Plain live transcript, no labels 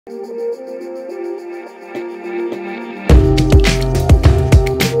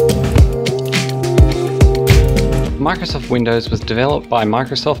Microsoft Windows was developed by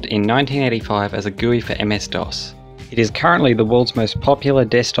Microsoft in 1985 as a GUI for MS-DOS. It is currently the world's most popular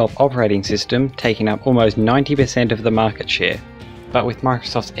desktop operating system, taking up almost 90% of the market share. But with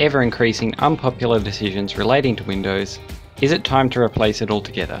Microsoft's ever-increasing unpopular decisions relating to Windows, is it time to replace it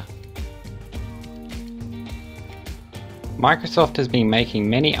altogether? Microsoft has been making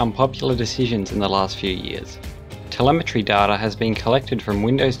many unpopular decisions in the last few years. Telemetry data has been collected from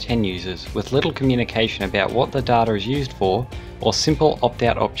Windows 10 users with little communication about what the data is used for or simple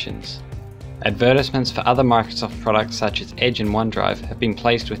opt-out options. Advertisements for other Microsoft products such as Edge and OneDrive have been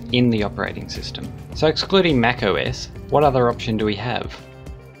placed within the operating system. So excluding macOS, what other option do we have?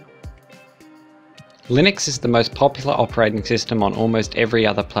 Linux is the most popular operating system on almost every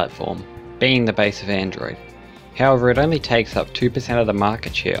other platform, being the base of Android. However, it only takes up 2% of the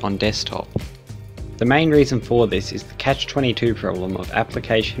market share on desktop. The main reason for this is the catch-22 problem of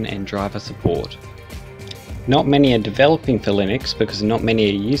application and driver support. Not many are developing for Linux because not many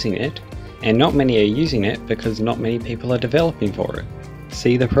are using it, and not many are using it because not many people are developing for it.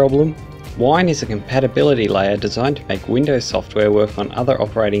 See the problem? Wine is a compatibility layer designed to make Windows software work on other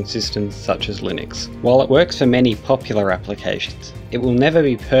operating systems such as Linux. While it works for many popular applications, it will never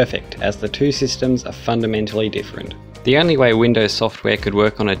be perfect as the two systems are fundamentally different. The only way Windows software could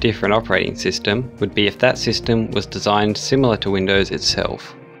work on a different operating system would be if that system was designed similar to Windows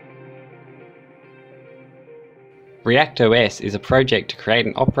itself. ReactOS is a project to create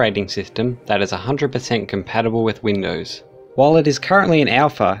an operating system that is 100% compatible with Windows. While it is currently in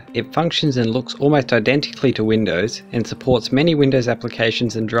alpha, it functions and looks almost identically to Windows and supports many Windows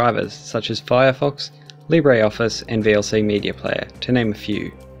applications and drivers such as Firefox, LibreOffice and VLC Media Player, to name a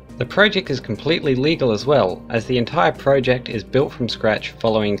few. The project is completely legal as well, as the entire project is built from scratch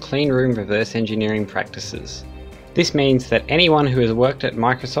following clean room reverse engineering practices. This means that anyone who has worked at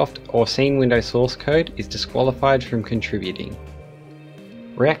Microsoft or seen Windows source code is disqualified from contributing.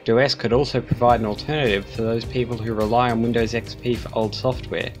 ReactOS could also provide an alternative for those people who rely on Windows XP for old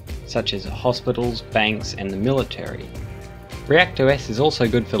software, such as hospitals, banks and the military. ReactOS is also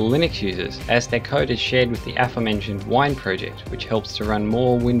good for Linux users, as their code is shared with the aforementioned Wine project, which helps to run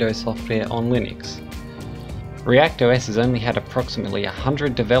more Windows software on Linux. ReactOS has only had approximately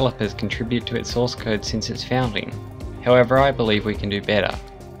 100 developers contribute to its source code since its founding. However, I believe we can do better.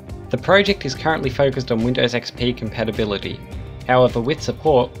 The project is currently focused on Windows XP compatibility. However, with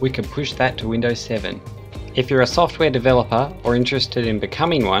support, we could push that to Windows 7. If you're a software developer or interested in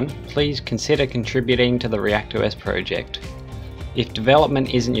becoming one, please consider contributing to the ReactOS project. If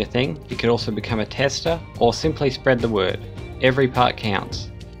development isn't your thing, you could also become a tester or simply spread the word. Every part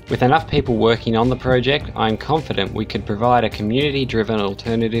counts. With enough people working on the project, I am confident we could provide a community-driven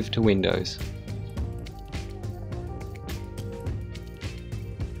alternative to Windows.